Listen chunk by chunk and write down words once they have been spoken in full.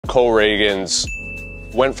Cole Ragans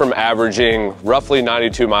went from averaging roughly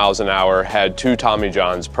 92 miles an hour, had 2 Tommy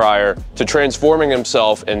Johns prior, to transforming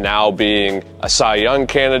himself and now being a Cy Young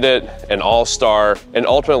candidate, an all-star, and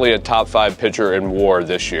ultimately a top 5 pitcher in WAR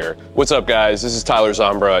this year. What's up, guys? This is Tyler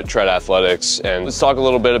Zombro at Tread Athletics, and let's talk a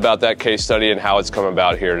little bit about that case study and how it's come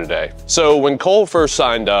about here today. So when Cole first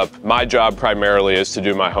signed up, my job primarily is to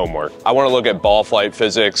do my homework. I want to look at ball flight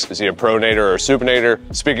physics. Is he a pronator or supinator?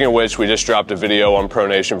 Speaking of which, we just dropped a video on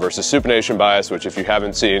pronation versus supination bias, which if you haven't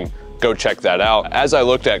seen, go check that out. As I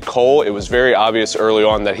looked at Cole, it was very obvious early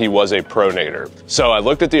on that he was a pronator. So I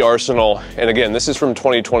looked at the arsenal, and again, this is from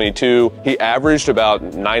 2022. He averaged about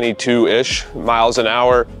 92-ish miles an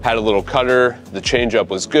hour, had a little cutter, the changeup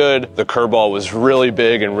was good, the curveball was really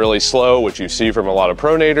big and really slow, which you see from a lot of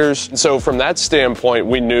pronators. And so from that standpoint,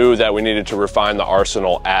 we knew that we needed to refine the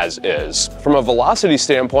arsenal as is. From a velocity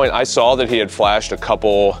standpoint, I saw that he had flashed a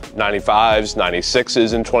couple 95s,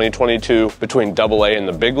 96s in 2022 between AA and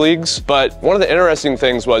the big leagues. But one of the interesting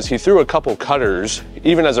things was he threw a couple cutters,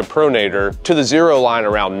 even as a pronator, to the 0 line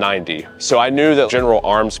around 90. So I knew that general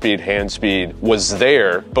arm speed, hand speed was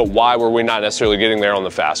there, but why were we not necessarily getting there on the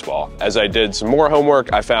fastball? As I did some more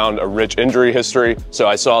homework, I found a rich injury history. So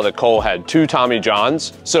I saw that Cole had 2 Tommy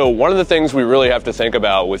Johns. So one of the things we really have to think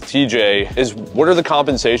about with TJ is what are the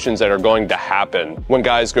compensations that are going to happen when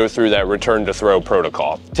guys go through that return to throw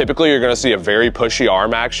protocol? Typically, you're going to see a very pushy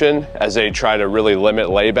arm action as they try to really limit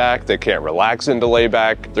layback. They can't relax into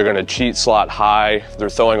layback. They're gonna cheat slot high.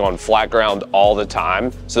 They're throwing on flat ground all the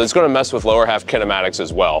time. So it's gonna mess with lower half kinematics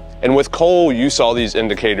as well. And with Cole, you saw these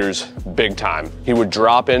indicators big time. He would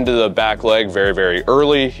drop into the back leg very, very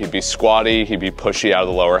early. He'd be squatty. He'd be pushy out of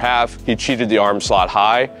the lower half. He cheated the arm slot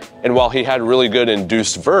high. And while he had really good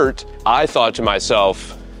induced vert, I thought to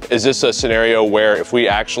myself, is this a scenario where if we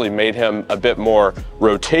actually made him a bit more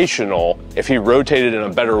rotational, if he rotated in a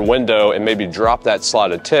better window and maybe dropped that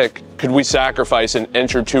slot a tick, could we sacrifice an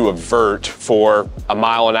inch or 2 of vert for a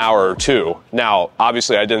mile an hour or 2? Now,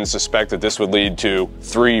 obviously I didn't suspect that this would lead to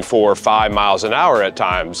 3, 4, 5 miles an hour at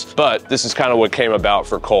times, but this is kind of what came about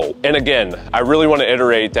for Cole. And again, I really want to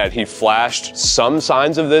iterate that he flashed some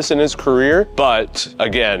signs of this in his career, but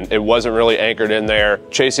again, it wasn't really anchored in there.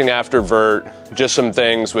 Chasing after vert, just some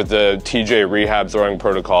things with the TJ rehab throwing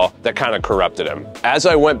protocol that kind of corrupted him. As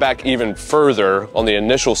I went back even further on the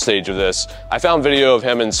initial stage of this, I found video of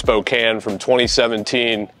him in Spokane from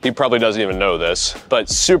 2017. He probably doesn't even know this, but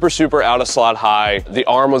super out of slot high. The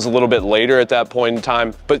arm was a little bit later at that point in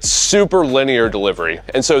time, but super linear delivery.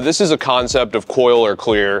 And so this is a concept of coil or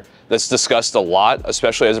clear that's discussed a lot,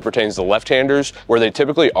 especially as it pertains to left-handers, where they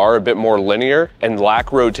typically are a bit more linear and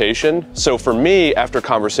lack rotation. So for me, after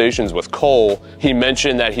conversations with Cole, he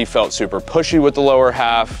mentioned that he felt super pushy with the lower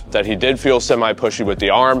half, that he did feel semi-pushy with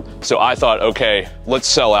the arm. So I thought, okay, let's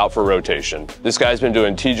sell out for rotation. This guy's been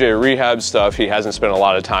doing TJ rehab stuff. He hasn't spent a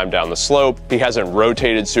lot of time down the slope. He hasn't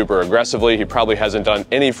rotated super aggressively. He probably hasn't done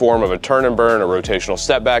any form of a turn and burn, a rotational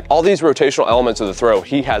step back. All these rotational elements of the throw,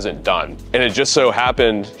 he hasn't done. And it just so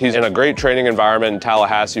happened, he's in a great training environment in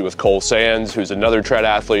Tallahassee with Cole Sands, who's another tread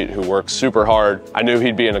athlete who works super hard. I knew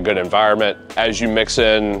he'd be in a good environment. As you mix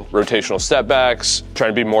in rotational step backs,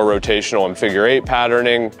 trying to be more rotational in figure 8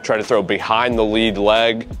 patterning, try to throw behind the lead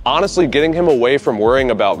leg. Honestly, getting him away from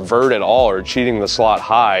worrying about vert at all or cheating the slot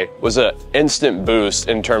high was an instant boost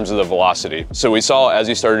in terms of the velocity. So we saw as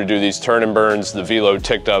he started to do these turn and burns, the velo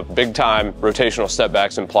ticked up big time. Rotational step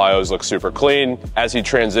backs and plyos look super clean. As he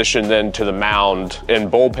transitioned then to the mound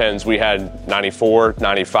in bullpen, we had 94,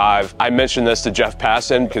 95. I mentioned this to Jeff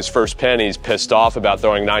Passan, his first pin, he's pissed off about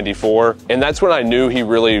throwing 94. And that's when I knew he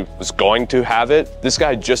really was going to have it. This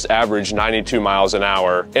guy just averaged 92 miles an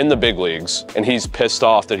hour in the big leagues, and he's pissed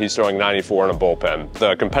off that he's throwing 94 in a bullpen.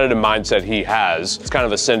 The competitive mindset he has, it's kind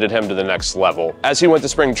of ascended him to the next level. As he went to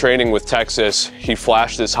spring training with Texas, he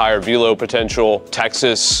flashed this higher velo potential.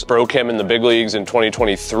 Texas broke him in the big leagues in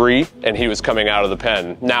 2023, and he was coming out of the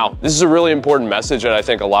pen. Now, this is a really important message that I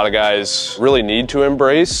think a lot of guys really need to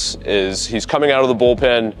embrace is he's coming out of the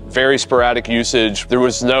bullpen, very sporadic usage. There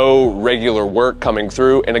was no regular work coming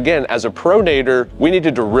through. And again, as a pronator, we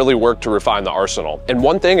needed to really work to refine the arsenal. And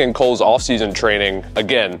one thing in Cole's offseason training,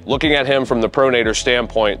 again, looking at him from the pronator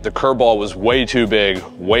standpoint, the curveball was way too big,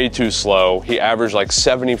 way too slow. He averaged like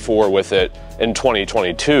 74 with it in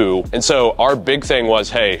 2022. And so our big thing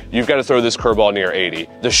was, hey, you've got to throw this curveball near 80.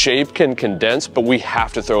 The shape can condense, but we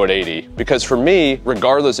have to throw it 80. Because for me,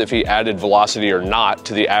 regardless regardless if he added velocity or not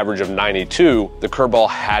to the average of 92, the curveball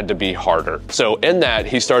had to be harder. So in that,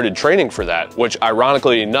 he started training for that, which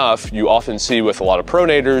ironically enough, you often see with a lot of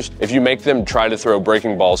pronators. If you make them try to throw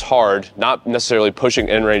breaking balls hard, not necessarily pushing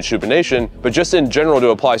in-range supination, but just in general to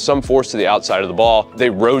apply some force to the outside of the ball,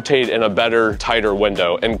 they rotate in a better, tighter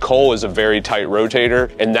window. And Cole is a very tight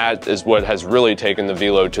rotator, and that is what has really taken the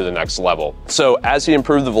velo to the next level. So as he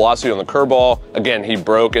improved the velocity on the curveball, again, he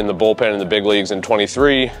broke in the bullpen in the big leagues in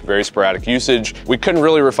 23, very sporadic usage. We couldn't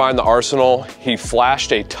really refine the arsenal. He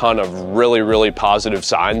flashed a ton of really positive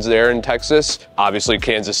signs there in Texas. Obviously,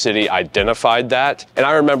 Kansas City identified that. And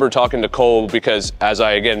I remember talking to Cole because, as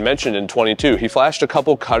I again mentioned in 22, he flashed a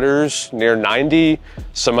couple cutters near 90.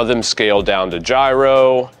 Some of them scaled down to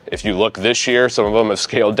gyro. If you look this year, some of them have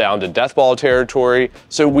scaled down to death ball territory.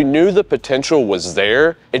 So we knew the potential was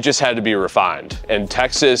there. It just had to be refined. In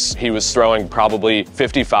Texas, he was throwing probably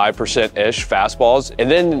 55%-ish fastballs.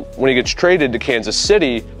 And then when he gets traded to Kansas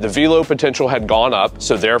City, the velo potential had gone up.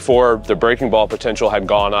 So therefore, the breaking ball potential had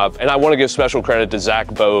gone up. And I want to give special credit to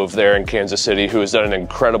Zach Bove there in Kansas City, who has done an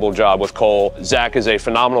incredible job with Cole. Zach is a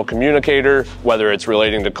phenomenal communicator, whether it's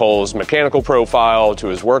relating to Cole's mechanical profile, to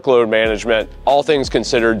his workload management, all things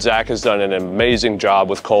considered, Zach has done an amazing job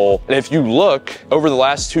with Cole. And if you look over the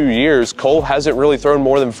last 2 years, Cole hasn't really thrown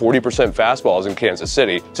more than 40% fastballs in Kansas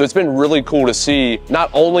City. So it's been really cool to see, not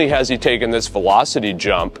only has he taken this velocity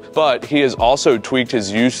jump, but he has also tweaked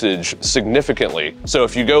his usage significantly. So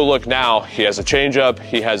if you go look now, he has a changeup,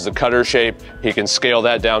 he has the cutter shape, he can scale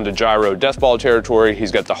that down to gyro death ball territory,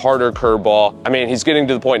 he's got the harder curveball. I mean, he's getting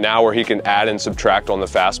to the point now where he can add and subtract on the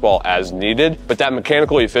fastball as needed, but that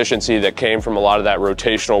mechanical efficiency that came from a lot of that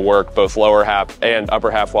rotational work, both lower half and upper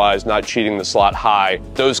half wise, not cheating the slot high,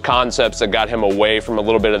 those concepts that got him away from a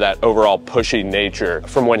little bit of that overall pushy nature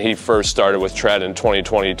from when he first started with tread in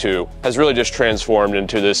 2022 has really just transformed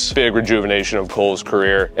into this big rejuvenation of Cole's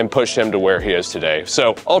career and pushed him to where he is today.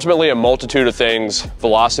 So ultimately a multitude of things.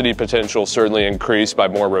 Velocity potential certainly increased by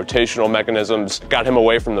more rotational mechanisms, got him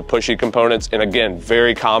away from the pushy components, and again,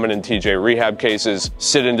 very common in TJ rehab cases,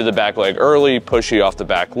 sit into the back leg early, pushy off the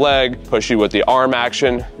back leg, pushy with the arm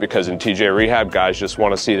action, because in TJ rehab, guys just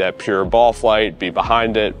want to see that pure ball flight, be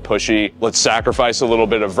behind it, pushy. Let's sacrifice a little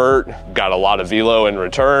bit of vert, got a lot of velo in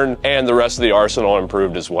return, and the rest of the arsenal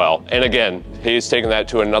improved as well. And again, he's taken that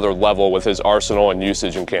to another level with his arsenal and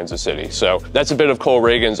usage in Kansas City. So that's a bit of Cole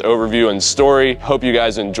Ragans' overview and story. Hope you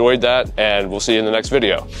guys enjoyed that, and we'll see you in the next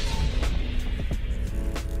video.